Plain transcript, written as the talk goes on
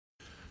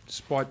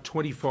Despite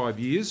 25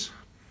 years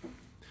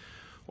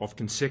of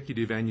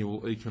consecutive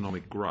annual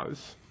economic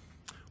growth,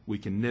 we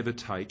can never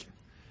take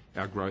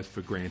our growth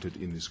for granted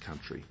in this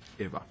country,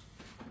 ever.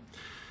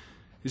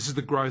 This is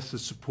the growth that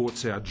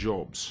supports our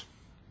jobs,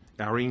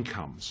 our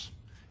incomes,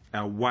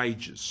 our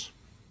wages,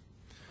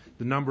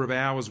 the number of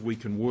hours we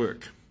can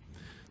work,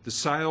 the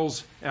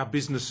sales our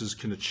businesses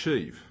can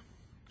achieve,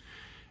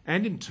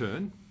 and in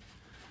turn,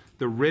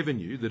 the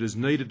revenue that is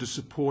needed to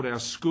support our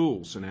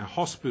schools and our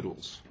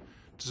hospitals,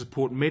 to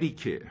support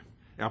Medicare,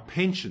 our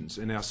pensions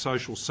and our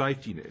social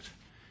safety net.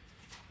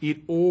 It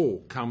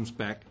all comes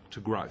back to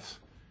growth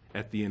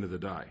at the end of the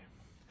day.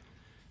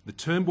 The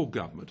Turnbull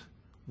government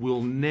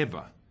will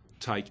never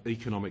take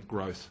economic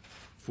growth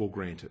for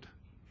granted,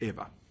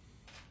 ever.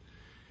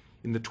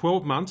 In the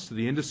 12 months to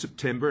the end of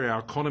September, our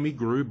economy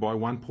grew by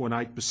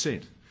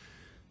 1.8%.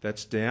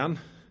 That's down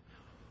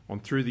on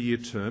through-the-year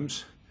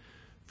terms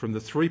from the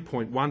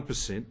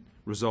 3.1%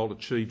 result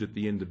achieved at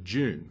the end of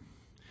June.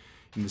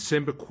 In the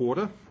December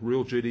quarter,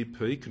 real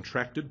GDP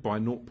contracted by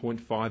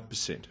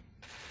 0.5%.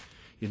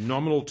 In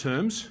nominal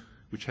terms,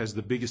 which has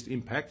the biggest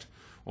impact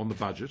on the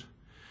budget,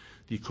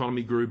 the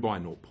economy grew by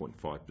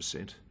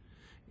 0.5%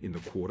 in the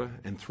quarter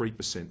and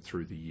 3%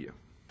 through the year.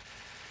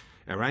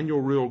 Our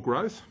annual real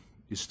growth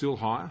is still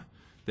higher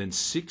than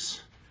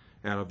 6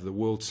 out of the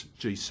world's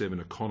G7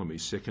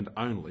 economies, second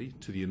only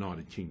to the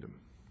United Kingdom.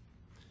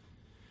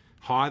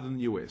 Higher than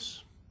the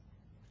US,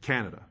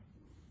 Canada,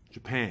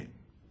 Japan,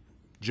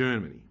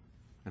 Germany,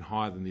 and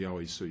higher than the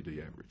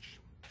OECD average.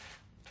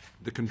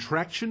 The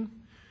contraction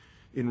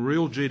in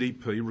real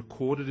GDP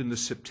recorded in the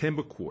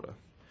September quarter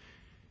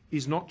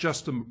is not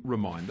just a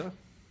reminder,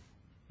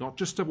 not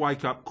just a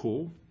wake-up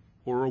call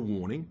or a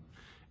warning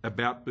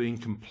about being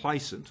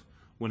complacent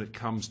when it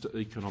comes to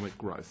economic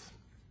growth.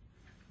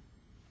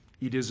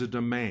 It is a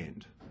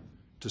demand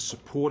to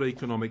support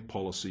economic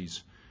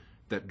policies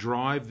that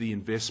drive the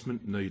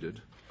investment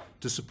needed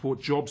to support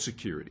job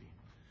security,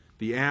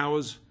 the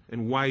hours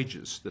and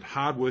wages that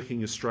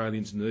hard-working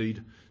Australians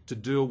need to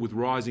deal with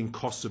rising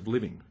costs of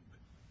living,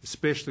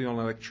 especially on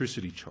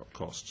electricity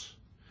costs,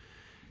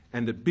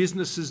 and that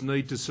businesses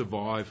need to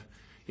survive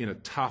in a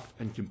tough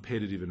and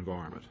competitive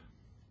environment.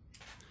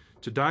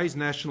 Today's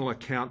national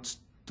accounts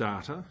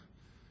data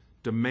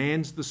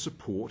demands the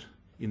support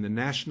in the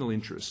national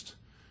interest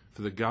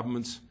for the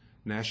government's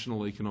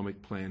National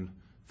Economic Plan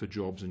for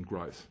Jobs and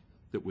Growth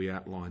that we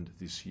outlined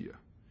this year.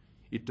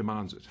 It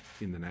demands it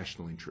in the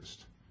national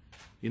interest.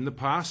 In the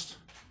past,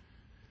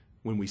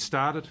 when we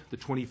started the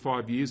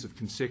 25 years of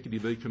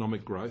consecutive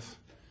economic growth,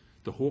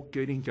 the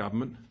Hawke-Keating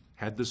government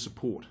had the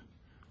support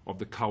of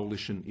the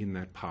coalition in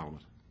that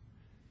parliament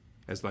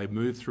as they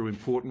moved through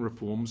important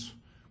reforms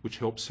which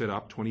helped set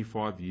up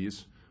 25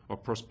 years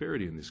of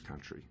prosperity in this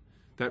country.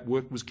 That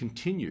work was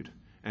continued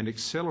and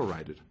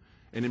accelerated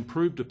and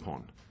improved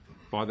upon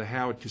by the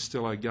Howard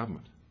Costello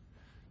government.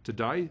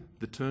 Today,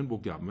 the Turnbull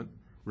government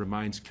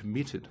remains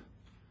committed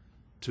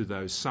to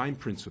those same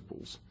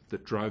principles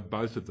that drove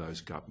both of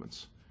those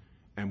governments,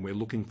 and we're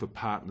looking for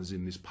partners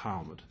in this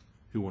parliament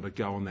who want to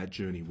go on that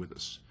journey with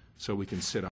us so we can set up